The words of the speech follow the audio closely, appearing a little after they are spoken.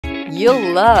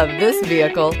You'll love this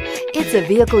vehicle. It's a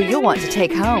vehicle you'll want to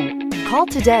take home. Call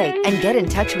today and get in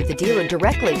touch with the dealer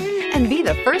directly and be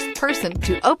the first person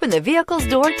to open the vehicle's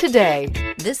door today.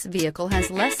 This vehicle has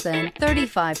less than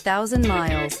 35,000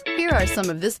 miles. Here are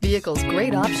some of this vehicle's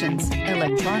great options: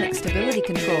 electronic stability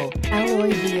control, alloy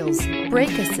wheels,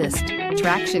 brake assist,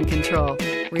 traction control,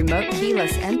 remote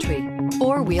keyless entry,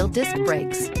 four-wheel disc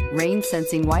brakes, rain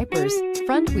sensing wipers,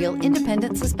 front wheel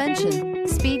independent suspension,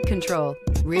 speed control,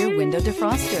 rear window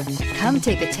defroster. Come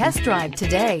take a test drive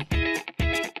today.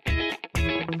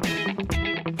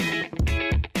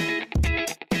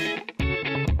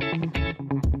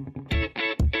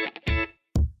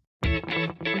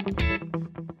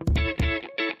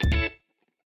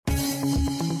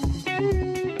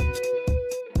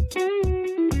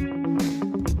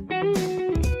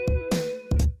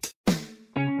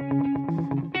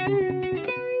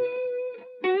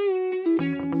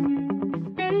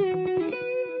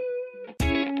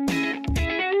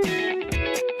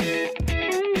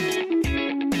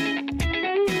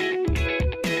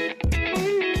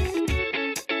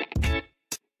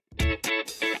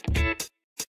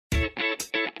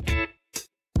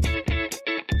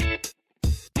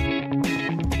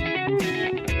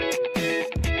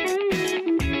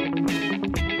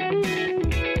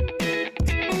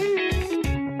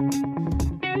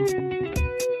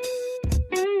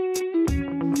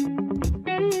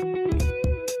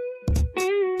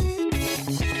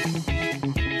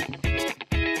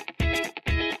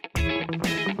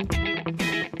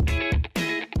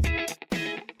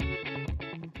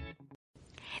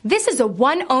 This is a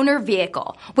one-owner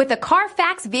vehicle with a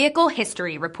Carfax Vehicle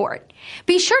History Report.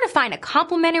 Be sure to find a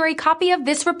complimentary copy of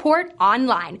this report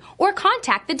online or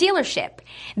contact the dealership.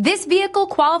 This vehicle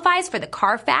qualifies for the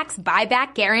Carfax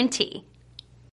Buyback Guarantee.